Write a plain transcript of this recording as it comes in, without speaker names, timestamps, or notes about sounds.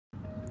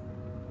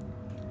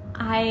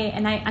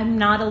I'm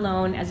not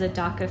alone as a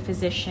DACA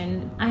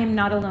physician. I am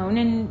not alone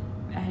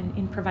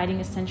in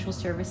providing essential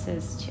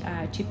services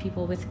to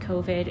people with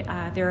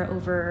COVID. There are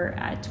over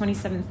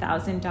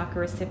 27,000 DACA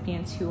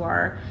recipients who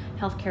are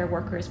healthcare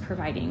workers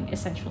providing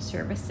essential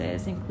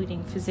services,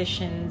 including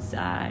physicians,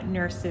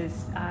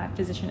 nurses,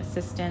 physician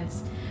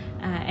assistants,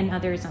 and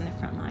others on the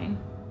front line.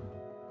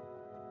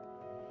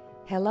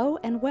 Hello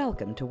and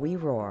welcome to We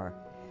Roar.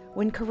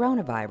 When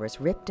coronavirus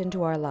ripped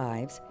into our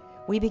lives,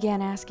 we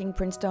began asking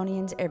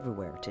Princetonians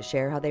everywhere to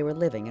share how they were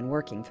living and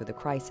working through the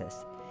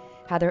crisis,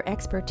 how their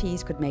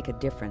expertise could make a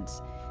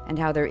difference, and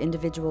how their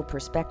individual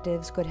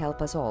perspectives could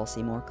help us all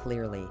see more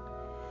clearly.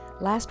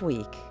 Last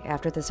week,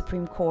 after the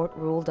Supreme Court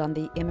ruled on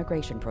the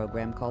immigration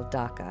program called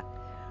DACA,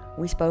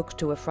 we spoke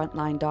to a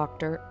frontline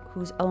doctor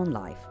whose own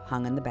life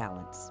hung in the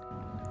balance.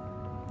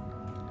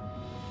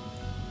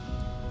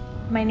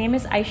 My name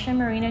is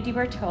Marina Di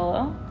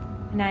Bartolo,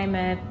 and I'm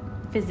a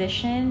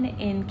physician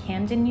in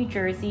Camden, New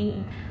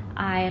Jersey.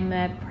 I am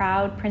a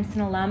proud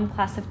Princeton alum,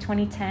 class of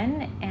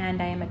 2010,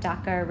 and I am a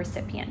DACA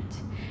recipient.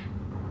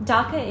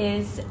 DACA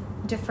is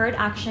Deferred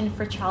Action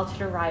for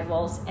Childhood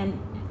Arrivals, an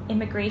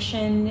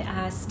immigration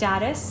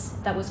status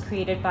that was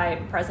created by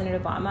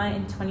President Obama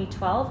in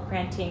 2012,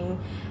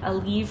 granting a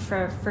leave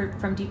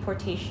from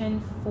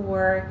deportation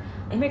for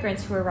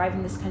immigrants who arrive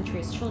in this country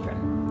as children.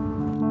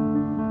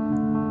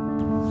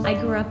 I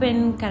grew up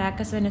in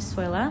Caracas,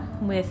 Venezuela,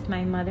 with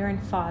my mother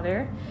and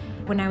father.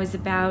 When I was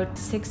about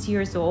 6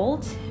 years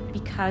old,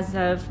 because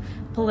of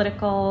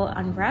political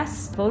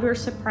unrest, voter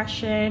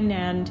suppression,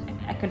 and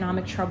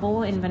economic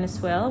trouble in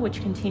Venezuela,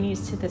 which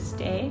continues to this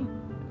day,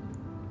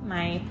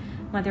 my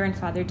mother and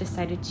father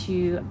decided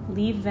to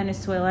leave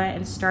Venezuela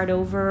and start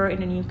over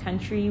in a new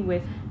country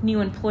with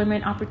new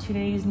employment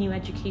opportunities, new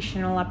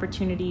educational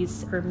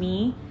opportunities for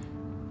me.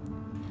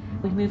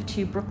 We moved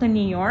to Brooklyn,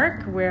 New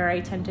York, where I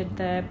attended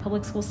the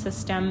public school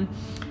system,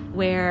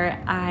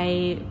 where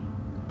I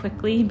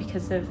quickly,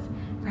 because of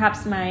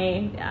perhaps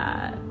my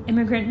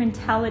immigrant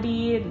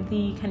mentality,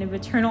 the kind of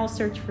eternal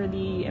search for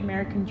the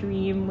American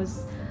dream,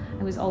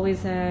 I was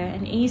always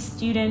an A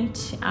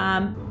student.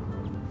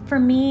 For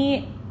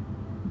me,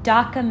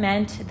 DACA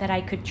meant that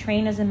I could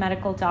train as a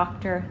medical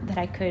doctor, that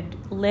I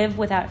could live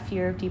without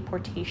fear of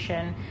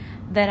deportation,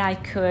 that I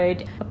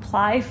could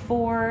apply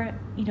for,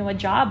 a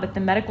job at the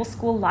medical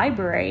school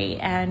library,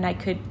 and I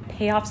could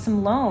pay off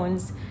some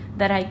loans,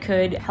 that I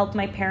could help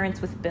my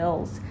parents with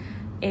bills.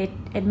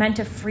 It meant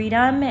a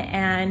freedom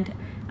and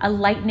a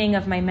lightening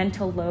of my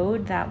mental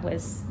load that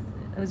was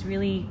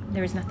really,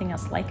 there was nothing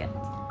else like it.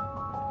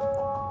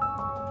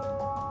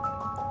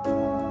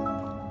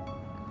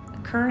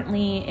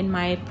 Currently in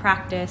my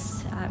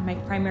practice, my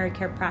primary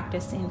care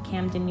practice in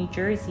Camden, New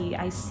Jersey,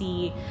 I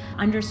see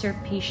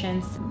underserved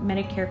patients,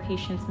 Medicare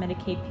patients,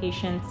 Medicaid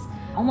patients,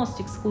 almost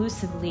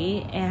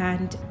exclusively.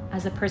 And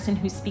as a person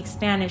who speaks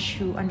Spanish,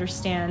 who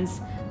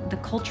understands the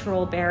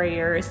cultural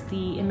barriers,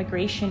 the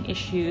immigration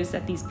issues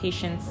that these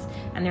patients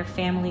and their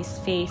families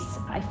face,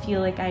 I feel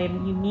like I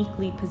am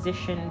uniquely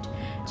positioned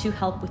to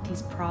help with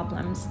these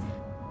problems.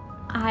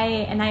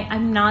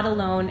 I'm not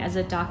alone as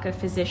a DACA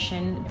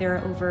physician. There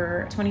are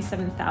over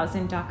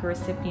 27,000 DACA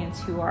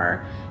recipients who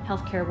are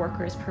healthcare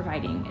workers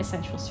providing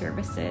essential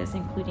services,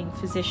 including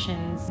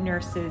physicians,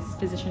 nurses,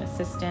 physician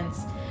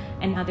assistants,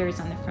 and others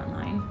on the front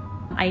line.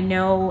 I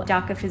know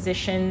DACA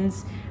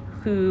physicians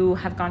who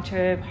have gone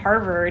to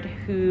Harvard,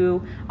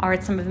 who are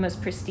at some of the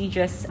most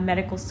prestigious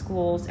medical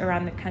schools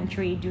around the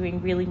country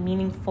doing really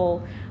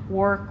meaningful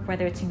work,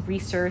 whether it's in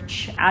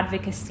research,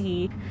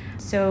 advocacy.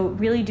 So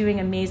really doing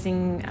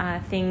amazing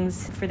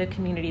things for the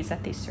communities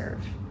that they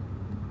serve.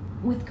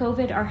 With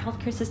COVID, our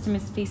healthcare system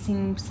is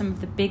facing some of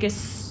the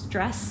biggest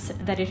stress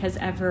that it has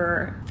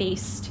ever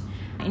faced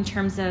in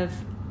terms of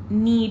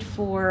need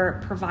for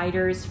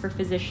providers, for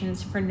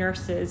physicians, for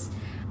nurses.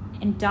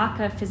 And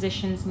DACA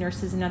physicians,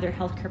 nurses, and other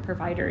healthcare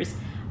providers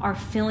are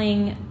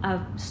filling a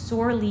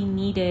sorely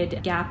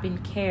needed gap in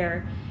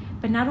care.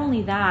 But not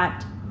only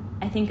that,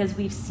 I think as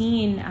we've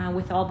seen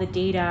with all the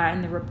data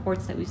and the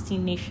reports that we've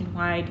seen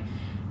nationwide,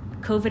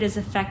 COVID is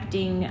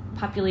affecting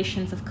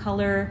populations of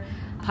color,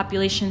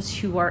 populations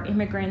who are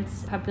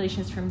immigrants,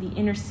 populations from the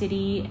inner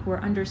city who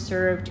are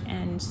underserved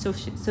and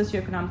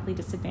socioeconomically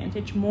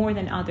disadvantaged more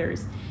than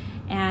others.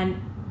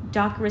 And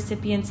DACA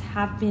recipients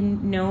have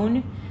been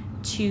known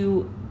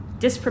to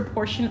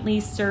disproportionately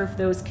serve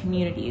those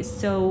communities.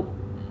 So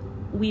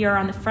we are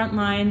on the front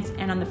lines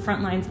and on the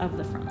front lines of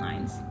the front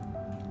lines.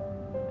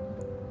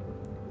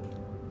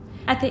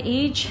 At the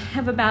age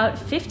of about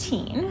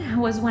 15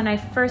 was when I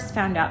first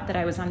found out that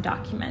I was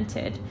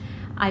undocumented.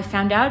 I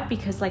found out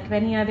because, like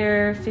many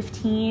other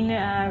 15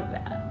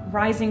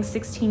 rising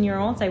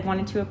 16-year-olds, I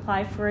wanted to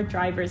apply for a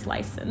driver's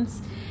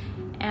license.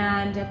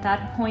 And at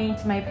that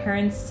point, my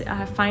parents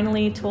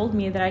finally told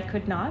me that I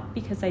could not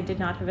because I did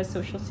not have a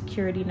social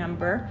security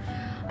number.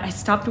 I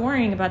stopped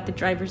worrying about the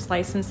driver's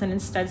license and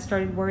instead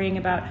started worrying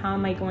about how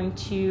am I going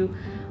to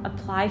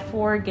apply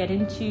for, get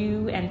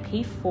into, and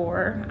pay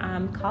for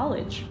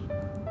college.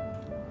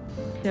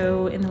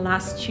 So in the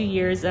last 2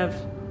 years of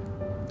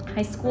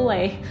high school,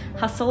 I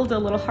hustled a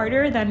little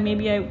harder than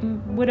maybe I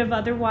would have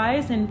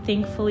otherwise, and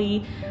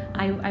thankfully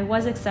I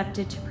was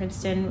accepted to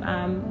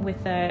Princeton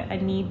with a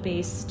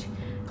need-based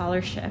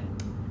scholarship.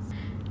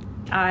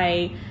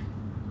 I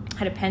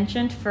had a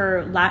penchant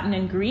for Latin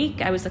and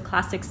Greek. I was a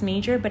classics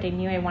major, but I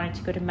knew I wanted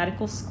to go to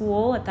medical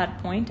school at that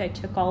point. I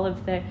took all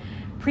of the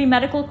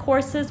pre-medical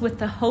courses with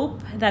the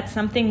hope that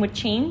something would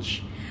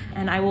change,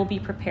 and I will be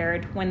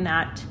prepared when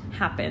that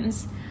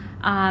happens.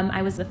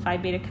 I was a Phi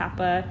Beta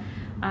Kappa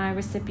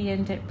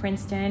recipient at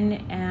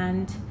Princeton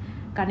and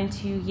got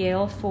into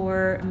Yale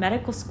for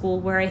medical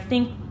school, where I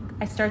think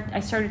I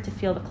started to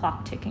feel the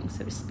clock ticking,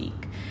 so to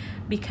speak,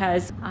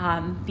 because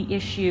the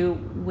issue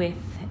with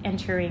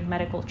entering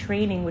medical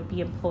training would be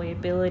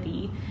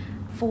employability.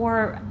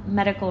 For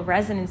medical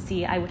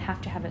residency, I would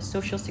have to have a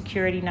social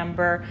security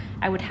number,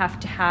 I would have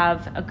to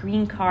have a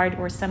green card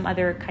or some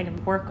other kind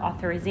of work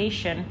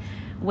authorization,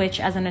 which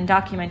as an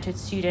undocumented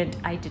student,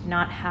 I did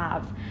not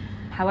have.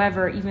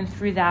 However, even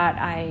through that,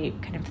 I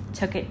kind of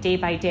took it day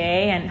by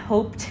day and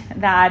hoped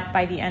that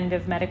by the end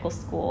of medical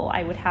school,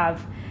 I would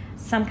have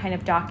some kind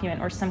of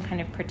document or some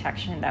kind of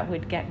protection that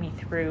would get me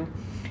through.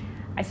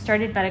 I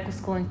started medical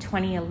school in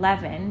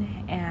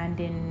 2011, and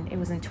it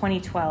was in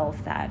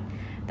 2012 that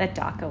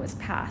DACA was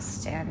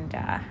passed, and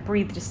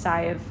breathed a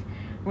sigh of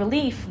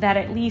relief that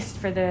at least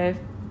for the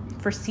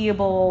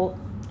foreseeable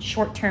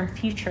short-term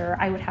future,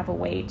 I would have a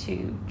way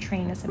to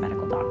train as a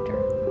medical doctor.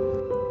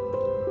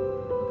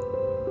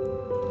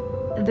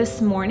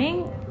 This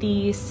morning,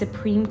 the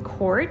Supreme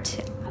Court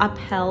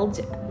upheld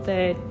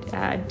the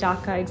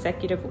DACA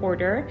executive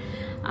order,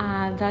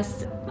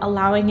 thus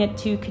allowing it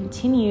to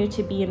continue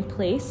to be in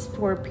place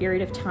for a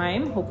period of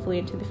time, hopefully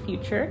into the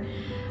future.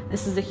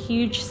 This is a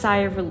huge sigh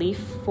of relief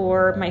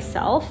for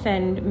myself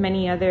and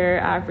many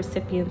other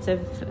recipients of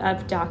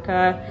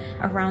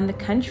DACA around the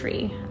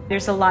country.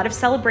 There's a lot of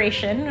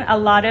celebration, a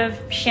lot of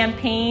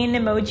champagne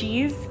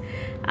emojis.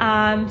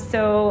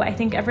 So I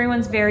think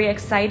everyone's very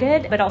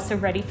excited, but also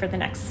ready for the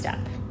next step.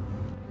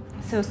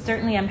 So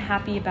certainly I'm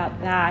happy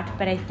about that,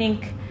 but I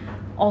think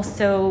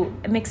also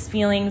mixed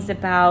feelings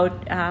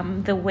about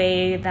the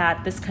way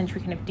that this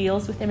country kind of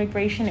deals with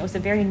immigration. It was a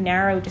very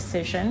narrow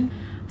decision.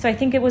 So I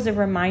think it was a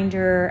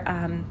reminder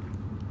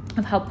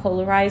of how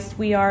polarized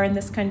we are in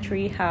this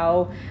country,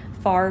 how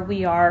far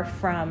we are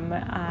from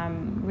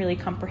really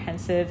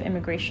comprehensive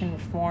immigration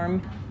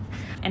reform.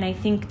 And I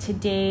think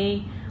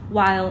today,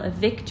 while a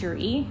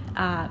victory,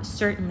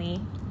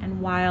 certainly,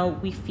 and while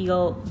we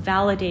feel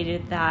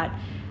validated that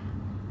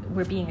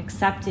we're being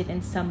accepted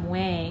in some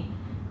way,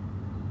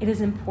 it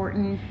is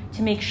important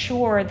to make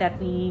sure that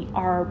we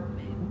are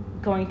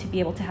going to be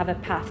able to have a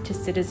path to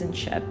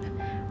citizenship.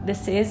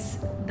 This is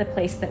the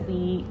place that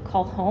we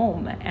call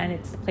home, and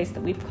it's the place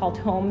that we've called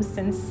home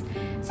since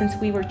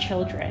we were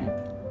children.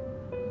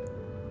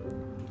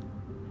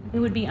 It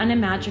would be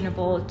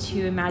unimaginable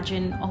to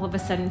imagine all of a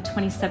sudden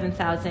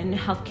 27,000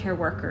 healthcare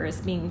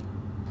workers being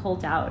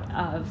pulled out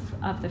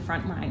of the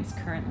front lines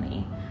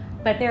currently.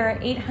 But there are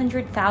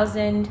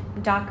 800,000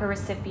 DACA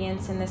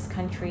recipients in this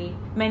country,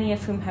 many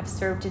of whom have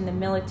served in the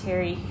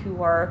military,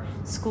 who are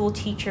school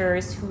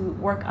teachers, who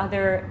work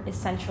other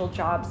essential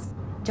jobs.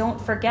 Don't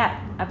forget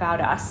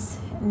about us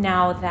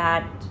now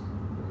that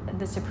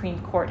the Supreme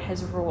Court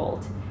has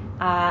ruled.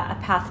 A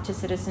path to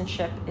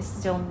citizenship is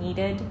still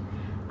needed,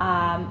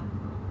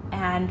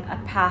 and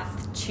a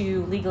path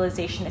to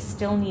legalization is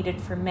still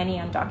needed for many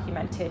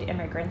undocumented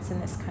immigrants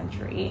in this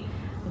country.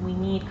 We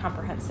need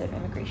comprehensive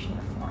immigration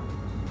reform.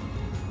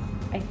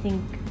 I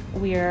think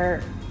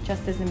we're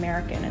just as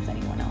American as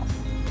anyone else.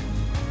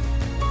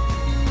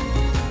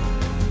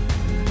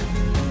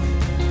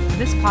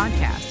 This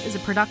podcast is a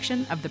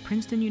production of the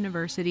Princeton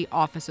University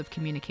Office of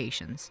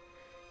Communications.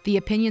 The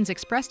opinions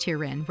expressed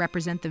herein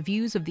represent the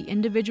views of the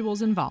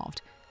individuals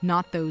involved,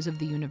 not those of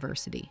the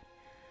university.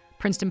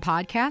 Princeton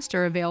podcasts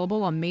are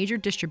available on major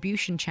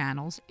distribution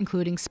channels,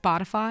 including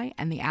Spotify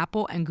and the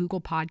Apple and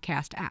Google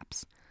Podcast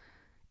apps.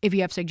 If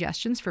you have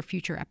suggestions for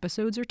future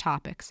episodes or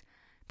topics,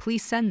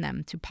 please send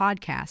them to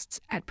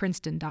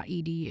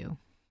podcasts@princeton.edu.